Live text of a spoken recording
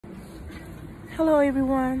Hello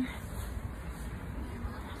everyone.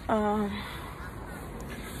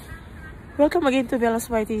 Welcome again to Bella's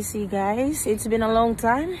YTC, guys. It's been a long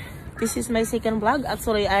time. This is my second vlog.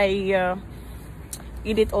 Actually, I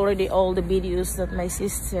edit already all the videos that my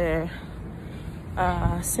sister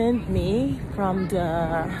sent me from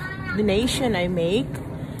the donation I make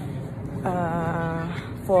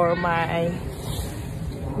for my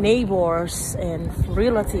neighbors and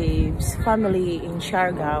relatives, family in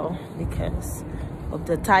Siargao because of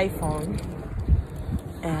the typhoon.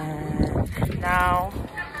 And now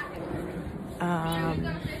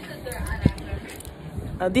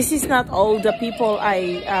this is not all the people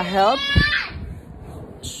I help.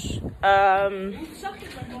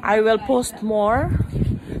 I will post more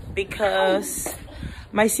because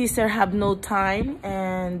my sister have no time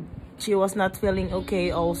and she was not feeling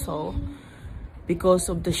okay also because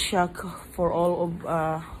of the shock for all of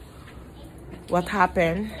what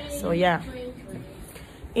happened. So yeah,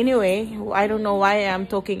 anyway, I don't know why I'm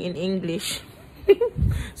talking in English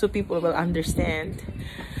so people will understand.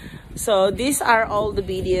 So these are all the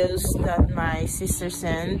videos that my sister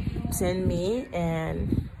sent me,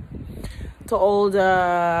 and to all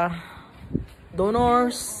the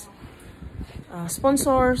donors,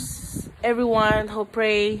 sponsors, everyone who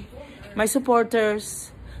pray, my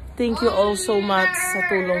supporters, thank you all so much sa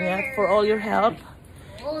tulong niya, for all your help,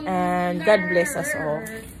 and God bless us all.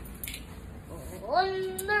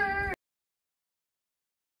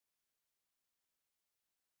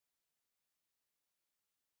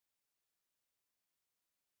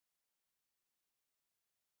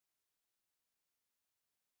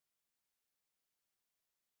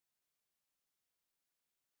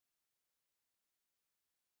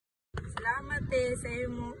 Salamat sa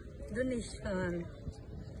imo donation.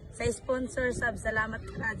 Sa sponsor sab, salamat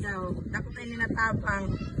Rajaw. Dako kay ni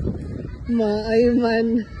natabang.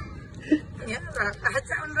 Maayman. Yeah,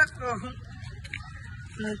 kahatsaon ra ko.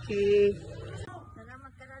 Okay.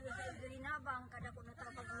 Salamat ka Rajaw sa ginabang kada ko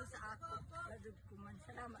natabang mo sa ako. Radud ko man.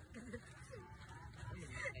 Salamat.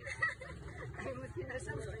 Ay mo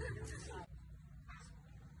sinasabi.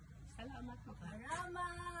 Salamat po.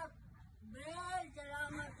 Salamat. Brel,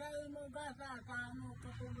 salamat sa imo gasa sa amo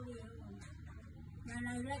katuloy.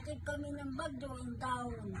 Nanayrakit kami ng bagyo ang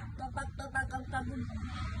taon. Tapat-tapat ang tabon.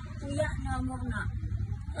 Kuya na mo na.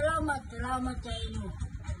 Salamat sa imo.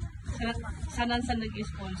 Saan sa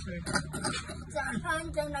nag-sponsor? Saan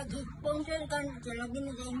sa nag-sponsor kan? Sila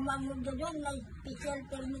gini sa imo manghug doon. May special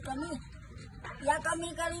permit kami. Ya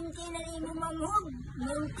kami kalimtin na imo manghug.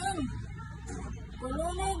 Mintin.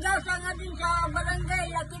 Kulunay gasa nga din sa barangay.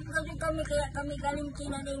 Lakit kasi kami kaya kami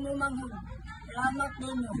kalimtin na imo manghug. Salamat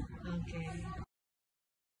din mo. Okay.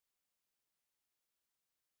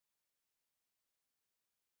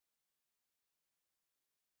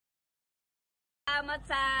 Salamat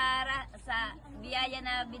sa biyaya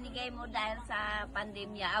na binigay mo dahil sa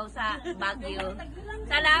pandemya o sa bagyo.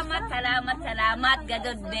 Salamat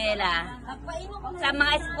Gadod Bella. Sa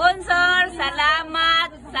mga sponsor,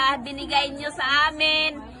 salamat sa binigay nyo sa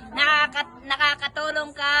amin.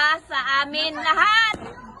 Nakakatulong ka sa amin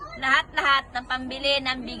lahat ng pambili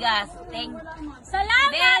ng bigas. Thank you.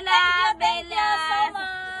 Salamat! Bella, Thank you so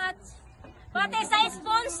much! Pati sa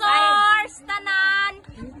sponsors, tanan!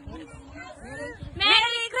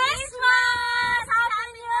 Merry Christmas! Happy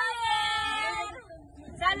New Year!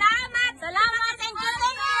 Salamat! Thank you!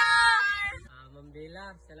 Ma'am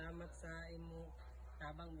Bella, salamat sa imo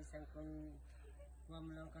tabang bisan kung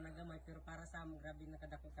lang ka nagamay pero para sa amo grabe na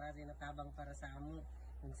kadako karadi na tabang para sa amo.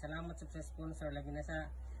 Salamat sa sponsor lagi na sa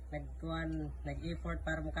nag-effort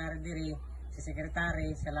para mo kara diri si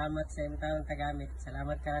secretary. Salamat sa imong taon tagamit.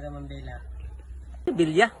 Salamat karada Ma'am Bella.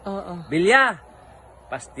 Bilya? Oo. Bilya!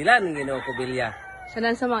 Pastilan ang ginoo ko Bilya.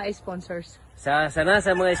 Saan sa mga sponsors? Sana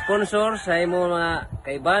sa mga sponsor, sa imo mga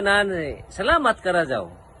kaibanan, salamat ka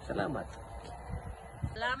Rajaw. Salamat.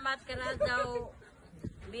 Salamat ka Rajaw.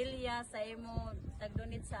 Bilya sa imo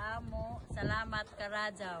tagdunit sa amo. Salamat ka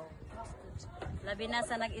Rajaw. Labi na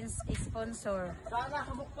sa nag-sponsor.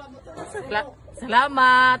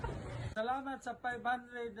 Salamat! Salamat sa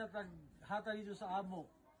 500 na taghata dito sa amo.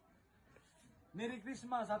 Merry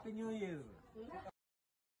Christmas, Happy New Year.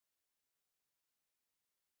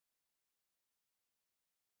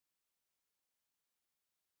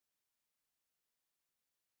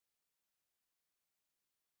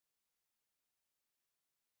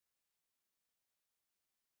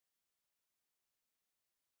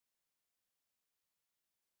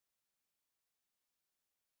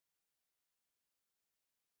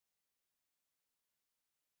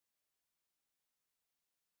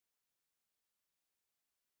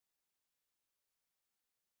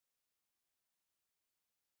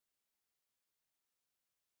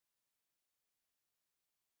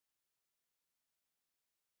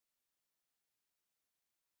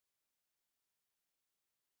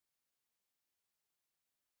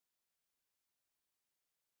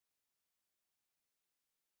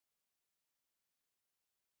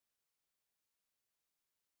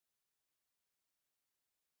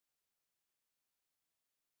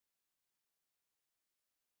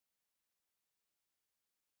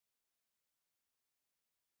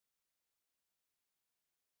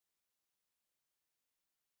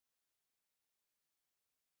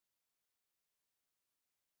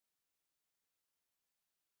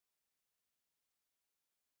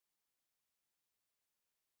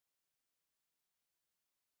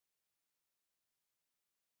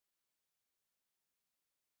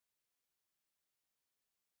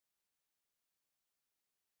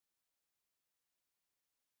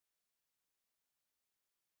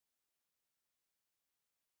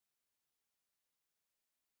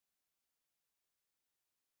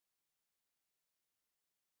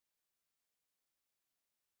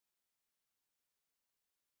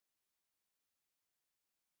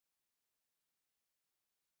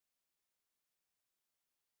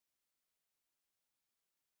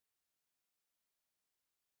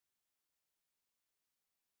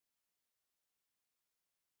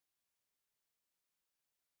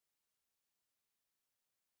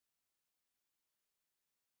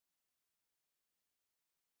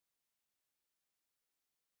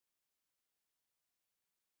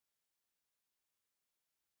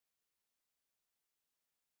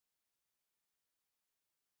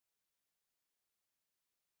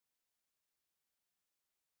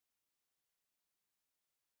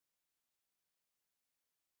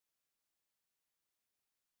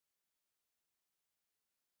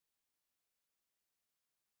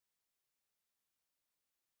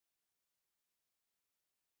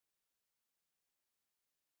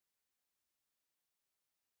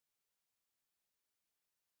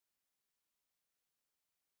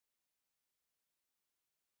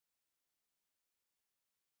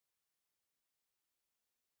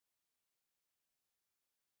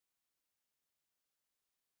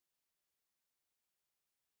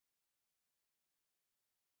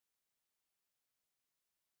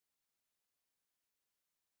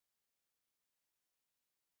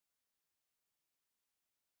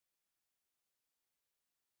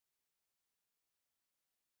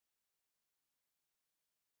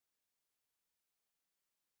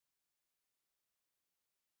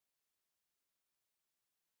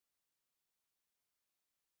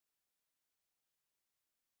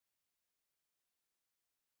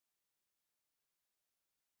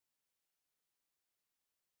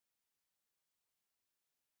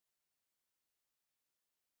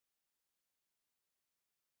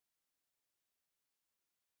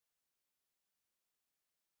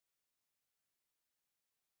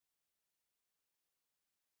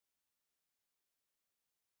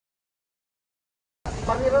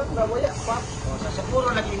 pangiran na waya pa. O sa puro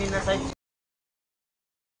lagi ni na sa